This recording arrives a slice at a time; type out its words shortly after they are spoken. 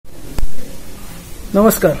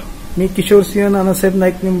नमस्कार, मी किशोरसिंह नानासाहेब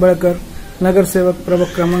नाईक निंबाळकर, नगरसेवक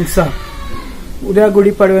प्रभाग क्रमांक 6। उद्या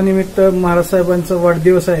गुढीपाडव्यानिमित्त महाराज साहेबांचा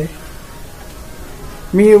वाढदिवस आहे।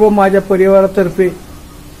 मी व माझ्या परिवारातर्फे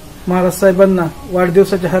महाराज साहेबांना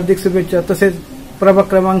वाढदिवसाच्या हार्दिक शुभेच्छा, तसेच प्रभाग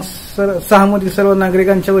क्रमांक 6 मधील सर्व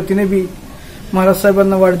नागरिकांच्या वतीने बी महाराज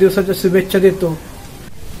साहेबांना वाढदिवसाच्या शुभेच्छा देतो।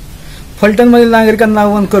 फलटणमधील नागरिकांना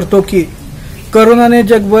आवाहन करतो की कोरोनाने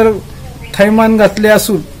जगभर थैमान घातले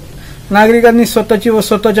असून नागरिकांनी स्वतःची व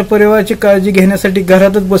स्वतःच्या परिवाराची काळजी घेण्यासाठी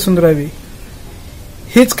घरातच बसून राहावे।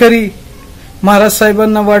 हीच खरी महाराज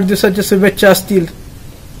साहेबांना वाढदिवसाच्या शुभेच्छा असतील।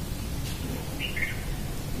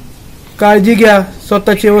 काळजी घ्या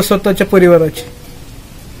स्वतःची व स्वतःच्या परिवाराची।